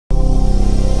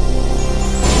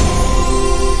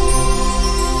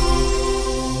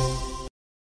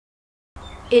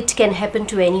It can happen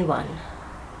to anyone,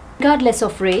 regardless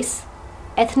of race,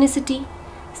 ethnicity,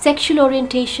 sexual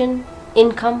orientation,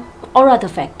 income, or other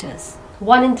factors.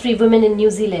 1 in 3 women in New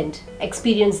Zealand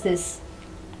experience this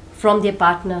from their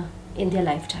partner in their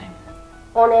lifetime.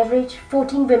 On average,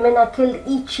 14 women are killed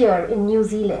each year in New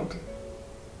Zealand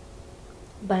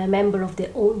by a member of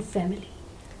their own family.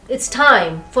 It's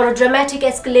time for a dramatic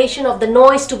escalation of the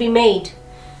noise to be made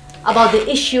about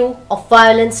the issue of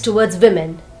violence towards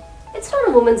women. It's not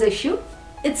a woman's issue,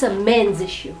 it's a men's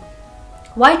issue.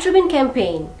 White Ribbon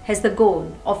Campaign has the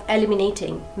goal of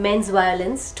eliminating men's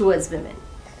violence towards women.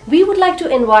 We would like to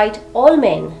invite all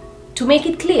men to make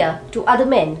it clear to other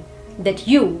men that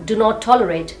you do not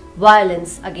tolerate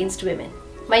violence against women.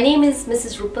 My name is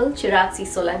Mrs. Rupal Chiragsi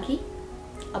Solanki,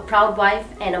 a proud wife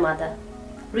and a mother,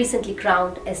 recently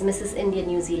crowned as Mrs. India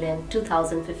New Zealand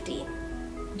 2015.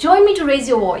 Join me to raise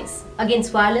your voice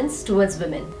against violence towards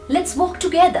women. Let's work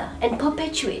together and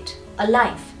perpetuate a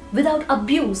life without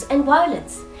abuse and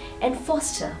violence and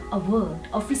foster a world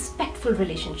of respectful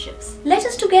relationships. Let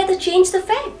us together change the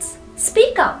facts.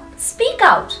 Speak up, speak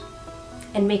out,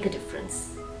 and make a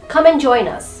difference. Come and join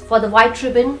us for the White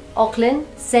Ribbon Auckland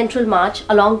Central March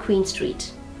along Queen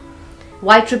Street.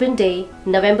 White Ribbon Day,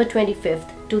 November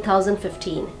 25th,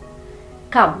 2015.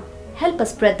 Come, help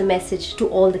us spread the message to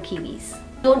all the Kiwis.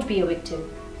 Don't be a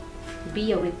victim,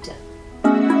 be a victor.